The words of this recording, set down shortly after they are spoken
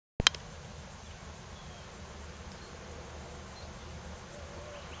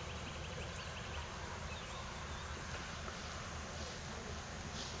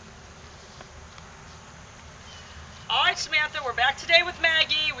Samantha. We're back today with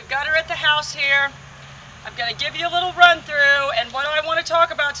Maggie. We've got her at the house here. I'm going to give you a little run through, and what I want to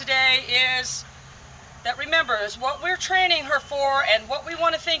talk about today is that, remember, is what we're training her for, and what we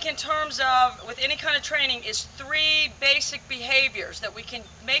want to think in terms of with any kind of training is 3 basic behaviors that we can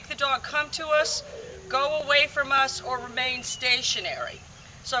make the dog come to us, go away from us, or remain stationary.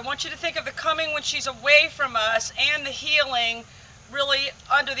 So I want you to think of the coming when she's away from us and the healing really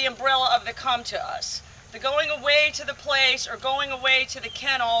under the umbrella of the come to us. The going away to the place or going away to the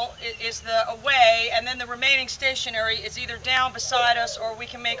kennel is the away, and then the remaining stationary is either down beside us or we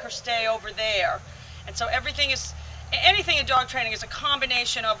can make her stay over there. And so anything in dog training is a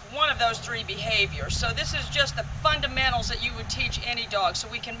combination of one of those 3 behaviors. So this is just the fundamentals that you would teach any dog, so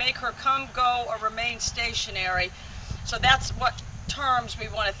we can make her come, go, or remain stationary. So that's what terms we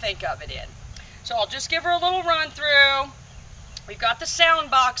want to think of it in. So I'll just give her a little run through. We've got the sound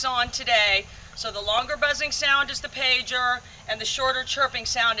box on today. So the longer buzzing sound is the pager, and the shorter chirping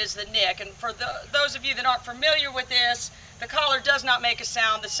sound is the nick. And for those of you that aren't familiar with this, the collar does not make a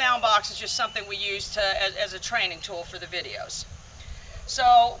sound. The sound box is just something we use as a training tool for the videos.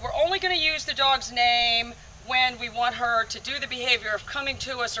 So we're only going to use the dog's name when we want her to do the behavior of coming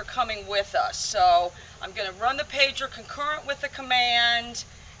to us or coming with us. So I'm going to run the pager concurrent with the command,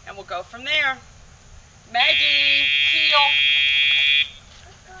 and we'll go from there. Maggie, heel.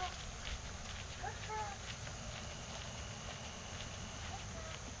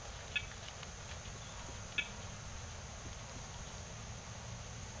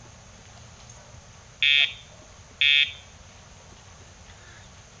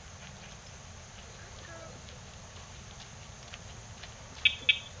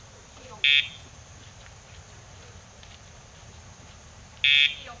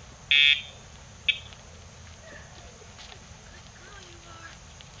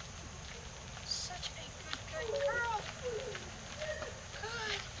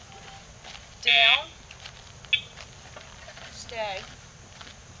 Down, stay.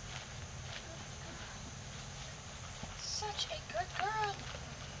 Such a good girl.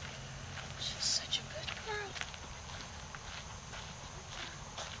 She's such a good girl.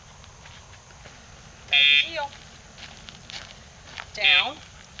 Maggie, heel. Down.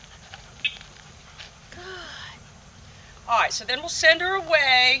 Good. All right, so then we'll send her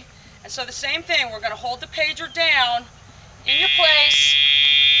away. And so the same thing, we're going to hold the pager down in your place.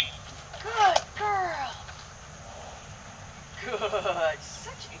 Good girl. Good.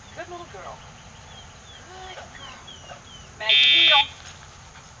 Such a good little girl. Good girl. Maggie, heel.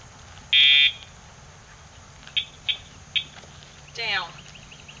 Down.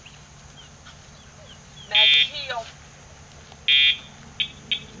 Maggie, heel.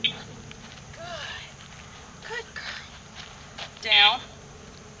 Good. Good girl. Down.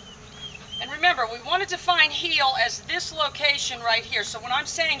 And remember, we want to define heel as this location right here. So when I'm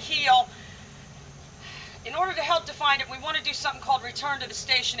saying heel, in order to help define it, we want to do something called return to the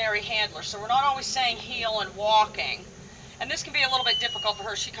stationary handler. So we're not always saying heel and walking. And this can be a little bit difficult for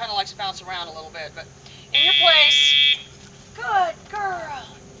her. She kind of likes to bounce around a little bit. But in your place. Good girl.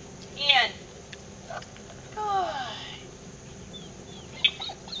 In. Good.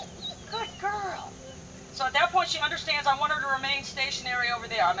 Good girl. So at that point she understands I want her to remain stationary over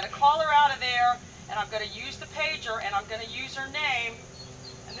there. I'm going to call her out of there, and I'm going to use the pager, and I'm going to use her name.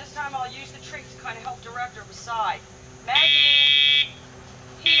 And this time I'll use the trick to kind of help direct her beside. Maggie,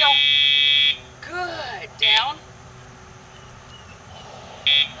 heel. Good. Down.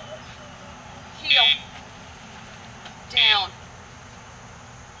 Heel. Down.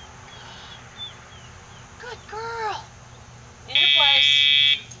 Good girl. In your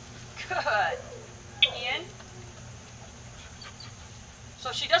place. Good. In. So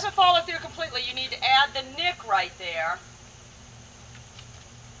if she doesn't follow through completely, you need to add the nick right there.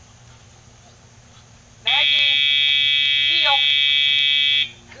 Maggie, heel.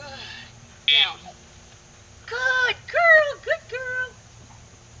 Good. Down. Good girl, good girl.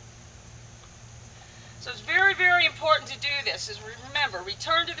 So it's very, very important to do this. Is remember,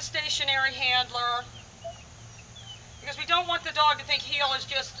 return to the stationary handler, because we don't want the dog to think heel is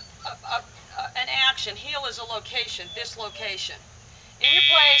just an action. Heel is a location, this location. In your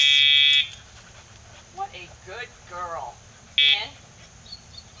place. What a good girl. In.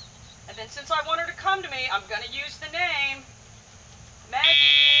 And then since I want her to come to me, I'm going to use the name. Maggie,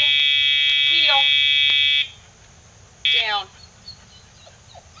 heel. Down.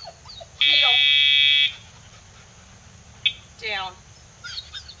 Heel. Down.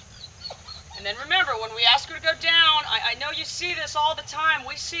 And then remember, when we ask her to go down, I know you see this all the time.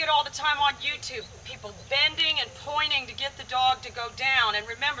 We see it all the time on YouTube. People bending and pointing to get the dog to go down. And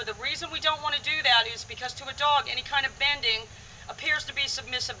remember, the reason we don't want to do that is because to a dog, any kind of bending appears to be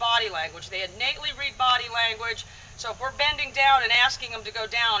submissive body language. They innately read body language. So if we're bending down and asking them to go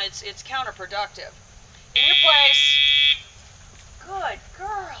down, it's counterproductive. In your place. Good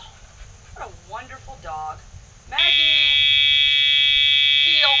girl. What a wonderful dog. Maggie.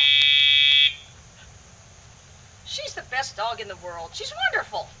 Heel. She's the best dog in the world. She's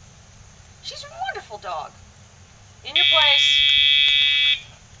wonderful. She's a wonderful dog. In your place.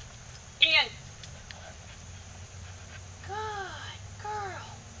 Ian. Good girl.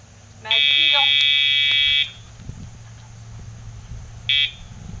 Maggie, heel.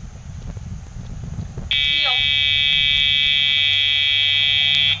 Heel.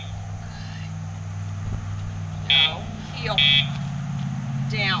 No. Heel.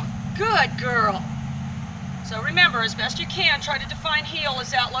 Down. Good girl. So remember, as best you can, try to define heel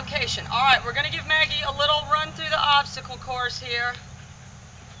as that location. All right, we're going to give Maggie a little run through the obstacle course here.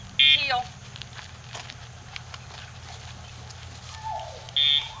 Heel.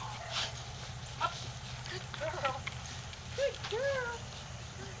 Up. Good girl. Good girl.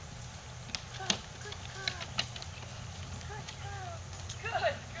 Good, good girl. Good girl.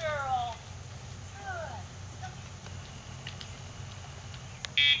 Good girl. Good.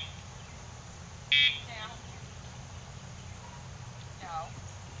 Down. No.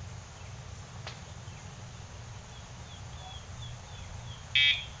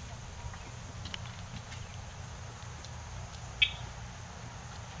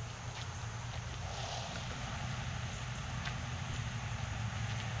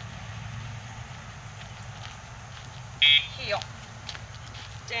 Heel.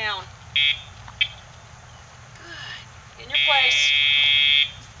 Down. Good. In your place.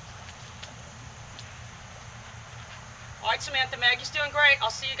 All right, Samantha, Maggie's doing great. I'll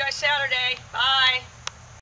see you guys Saturday. Bye.